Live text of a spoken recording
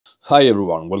Hi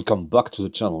everyone, welcome back to the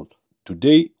channel.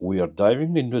 Today we are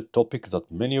diving into a topic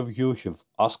that many of you have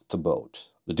asked about.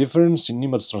 The difference in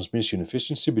image transmission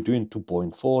efficiency between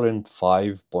 2.4 and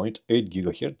 5.8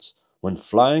 GHz when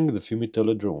flying the FIMI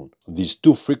Tele drone. These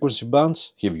two frequency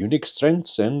bands have unique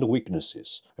strengths and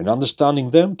weaknesses, and understanding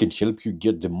them can help you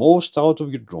get the most out of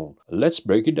your drone. Let's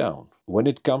break it down. When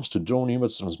it comes to drone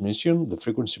image transmission, the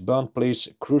frequency band plays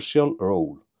a crucial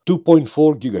role.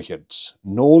 2.4 GHz,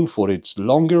 known for its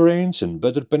longer range and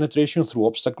better penetration through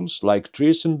obstacles like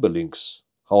trees and buildings.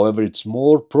 However, it's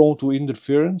more prone to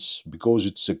interference because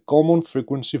it's a common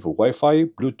frequency for Wi-Fi,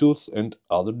 Bluetooth, and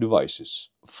other devices.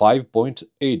 5.8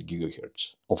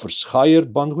 GHz offers higher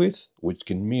bandwidth, which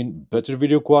can mean better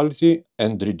video quality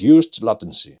and reduced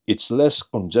latency. It's less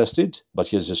congested, but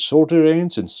has a shorter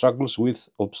range and struggles with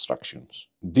obstructions.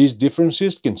 These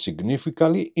differences can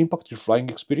significantly impact your flying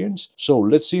experience, so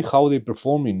let's see how they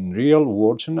perform in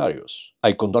real-world scenarios.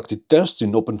 I conducted tests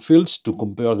in open fields to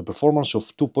compare the performance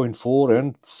of 2.4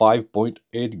 and 5.8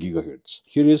 GHz.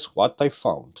 Here is what I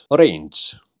found.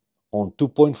 Range. On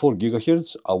 2.4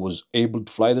 GHz, I was able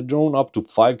to fly the drone up to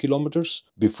 5 km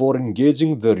before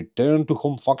engaging the return to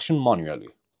home function manually.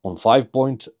 On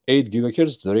 5.8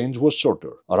 GHz, the range was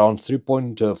shorter, around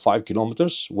 3.5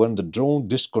 km, when the drone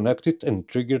disconnected and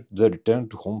triggered the return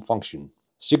to home function.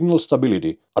 Signal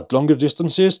stability. At longer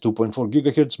distances, 2.4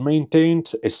 GHz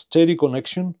maintained a steady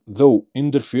connection, though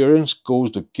interference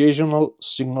caused occasional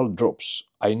signal drops.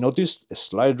 I noticed a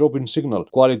slight drop in signal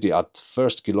quality at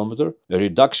first kilometer, a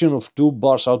reduction of 2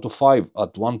 bars out of 5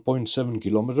 at 1.7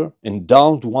 km, and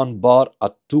down to 1 bar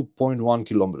at 2.1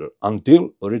 km until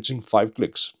reaching 5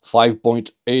 clicks.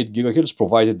 5.8 GHz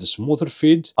provided a smoother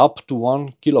feed up to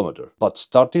 1 km, but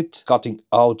started cutting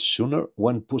out sooner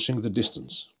when pushing the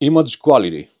distance. Image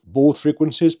quality. Both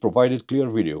frequencies provided clear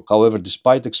video. However,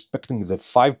 despite expecting the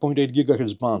 5.8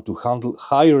 GHz band to handle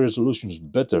higher resolutions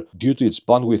better due to its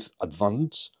bandwidth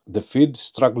advantage, the feed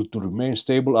struggled to remain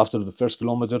stable after the first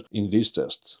kilometer in this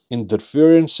test.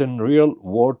 Interference and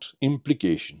real-world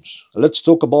implications. Let's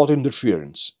talk about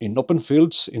interference. In open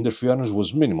fields, interference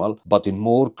was minimal, but in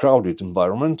more crowded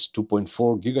environments,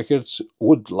 2.4 GHz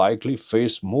would likely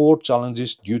face more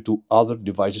challenges due to other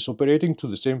devices operating to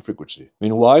the same frequency.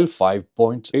 Meanwhile,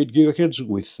 5.8 GHz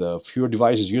with fewer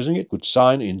devices using it could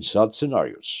shine in such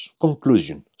scenarios.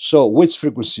 Conclusion. So, which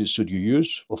frequency should you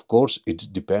use? Of course,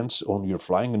 it depends on your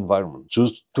flying environment.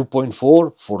 Choose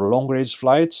 2.4 for long-range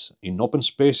flights in open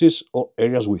spaces or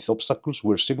areas with obstacles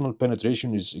where signal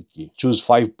penetration is key. Choose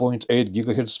 5.8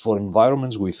 GHz for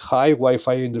environments with high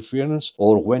Wi-Fi interference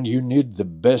or when you need the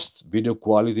best video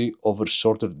quality over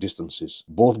shorter distances.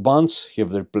 Both bands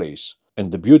have their place.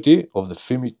 And the beauty of the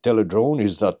FIMI Tele drone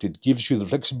is that it gives you the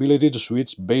flexibility to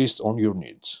switch based on your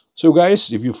needs. So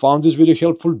guys, if you found this video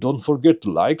helpful, don't forget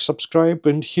to like, subscribe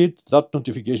and hit that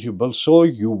notification bell so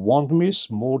you won't miss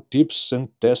more tips and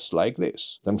tests like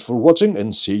this. Thanks for watching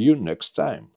and see you next time.